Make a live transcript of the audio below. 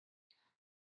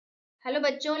Hello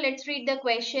बच्चों, let's read the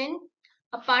question.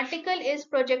 A particle is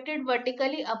projected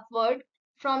vertically upward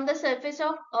from the surface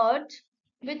of Earth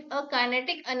with a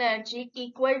kinetic energy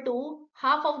equal to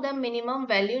half of the minimum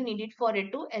value needed for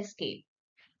it to escape.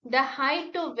 The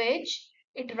height to which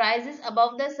it rises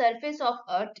above the surface of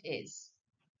Earth is.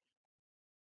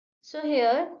 So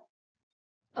here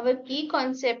our key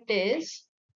concept is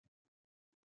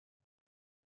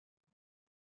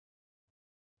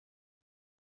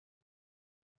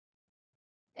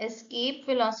escape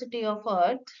velocity of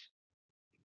Earth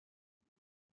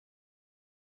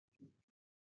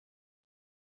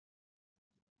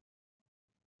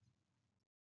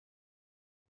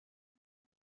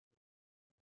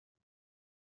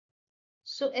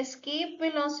So escape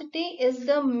velocity is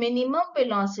the minimum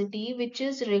velocity which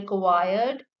is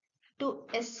required to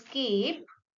escape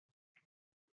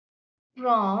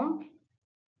from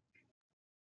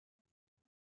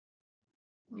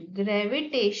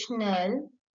gravitational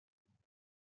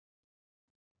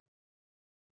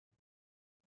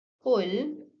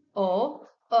pull of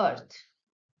Earth.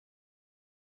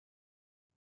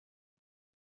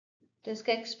 तो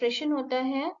इसका expression होता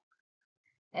है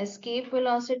escape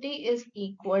velocity is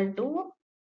equal to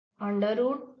under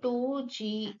root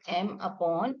 2gm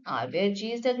upon r, where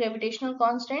g is the gravitational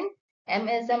constant, m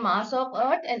is the mass of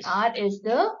Earth, and r is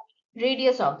the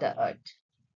radius of the Earth.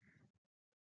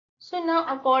 So now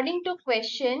according to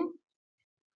question,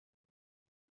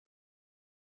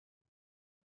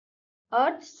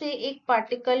 अर्थ से एक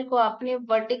particle को आपने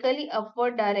vertically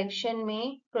upward direction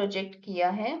में project किया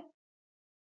है.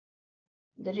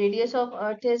 The radius of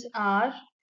earth is are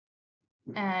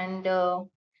and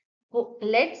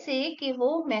let से कि वो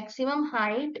मैक्सिमम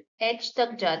हाइट h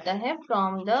तक जाता है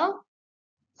from the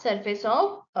surface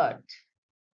of earth.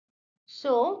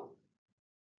 So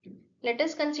let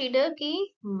us consider कि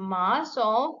mass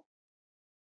of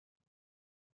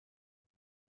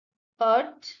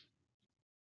earth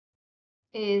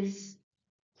is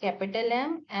capital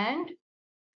M and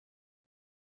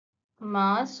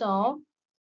mass of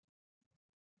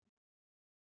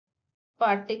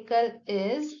particle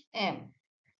is m.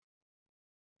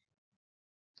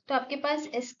 तो आपके पास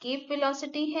escape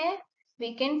velocity है.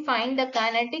 We can find the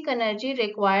kinetic energy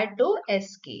required to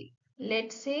escape.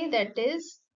 Let's say that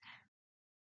is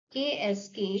k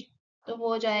escape. तो वो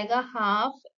हो जाएगा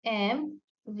half m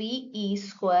ve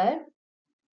square,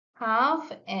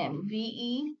 half m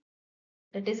ve,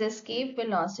 that is escape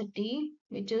velocity,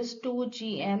 which is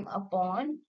 2gm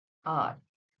upon r.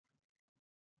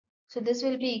 So this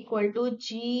will be equal to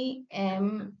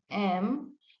gmm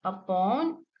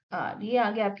upon r. ये आ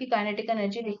गया आपकी kinetic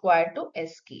energy required to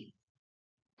escape.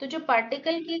 तो जो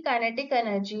particle की kinetic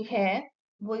energy है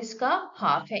वो इसका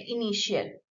half है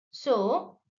initial. So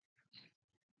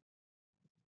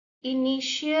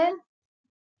initial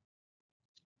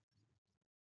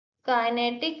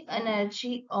kinetic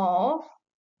energy of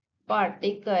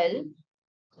particle,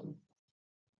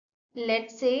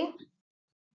 let's say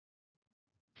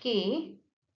k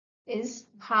is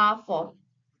half of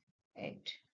it.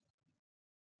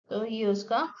 तो ये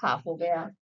उसका हाफ हो गया.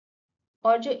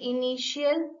 और जो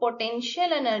इनिशियल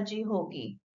पोटेंशियल एनर्जी होगी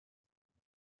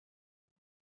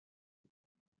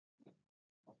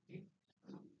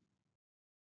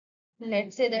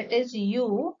let's say that is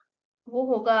u, वो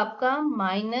होगा आपका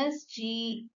minus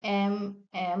G M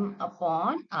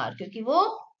upon are, क्योंकि वो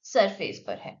सरफेस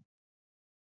पर है.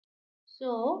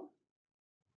 So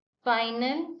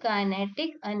final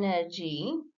kinetic energy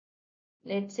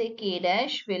let's say k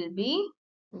dash will be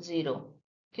 0,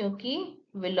 क्योंकि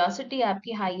वेलोसिटी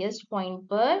आपकी हाईएस्ट पॉइंट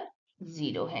पर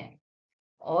 0 है.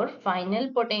 और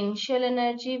final potential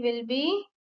energy will be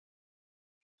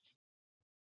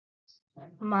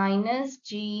minus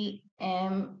G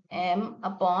M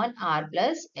upon are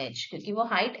plus H, क्योंकि वो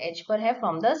हाइट h पर है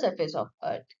from the surface of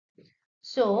earth.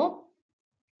 So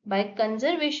bye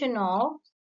conservation of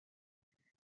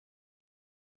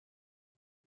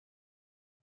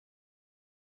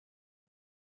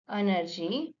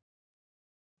energy,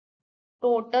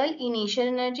 total initial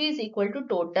energy is equal to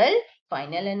total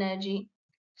final energy.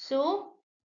 So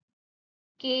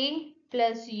k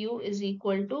plus u is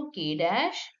equal to k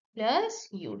dash plus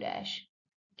u dash.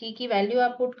 k की value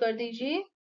आप put कर दीजिए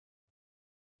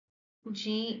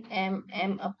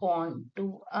gmm upon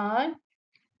 2r,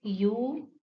 u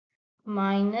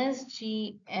minus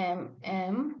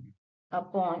gmm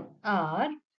upon r,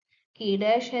 k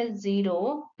dash है 0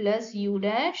 plus u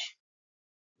dash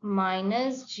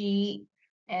minus gmm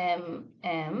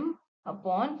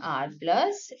upon r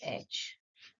plus h.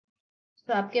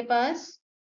 तो आपके पास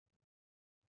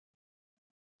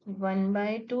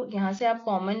 1/2, यहाँ से आप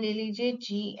कॉमन ले लीजिए,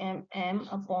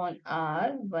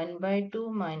 GMM/R 1/2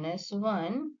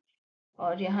 -1,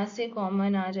 और यहाँ से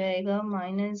कॉमन आ जाएगा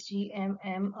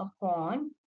 -GMM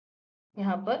अपॉन,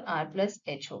 यहाँ पर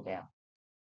R+H हो गया।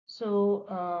 सो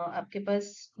आपके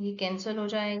पास ये कैंसिल हो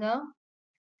जाएगा।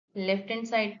 लेफ्ट हैंड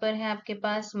साइड पर है आपके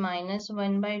पास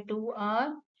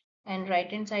 -1/2R and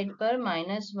right hand side पर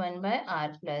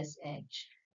 -1/R+H।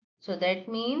 So that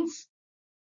means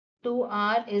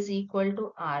 2R is equal to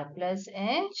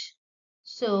R+H.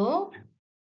 So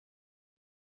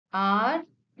R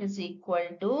is equal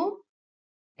to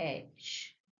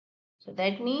H. So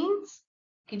that means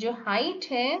कि जो height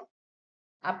है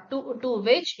up to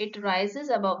which it rises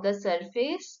above the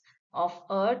surface of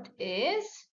earth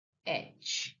is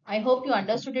H. I hope you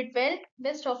understood it well.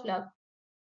 Best of luck.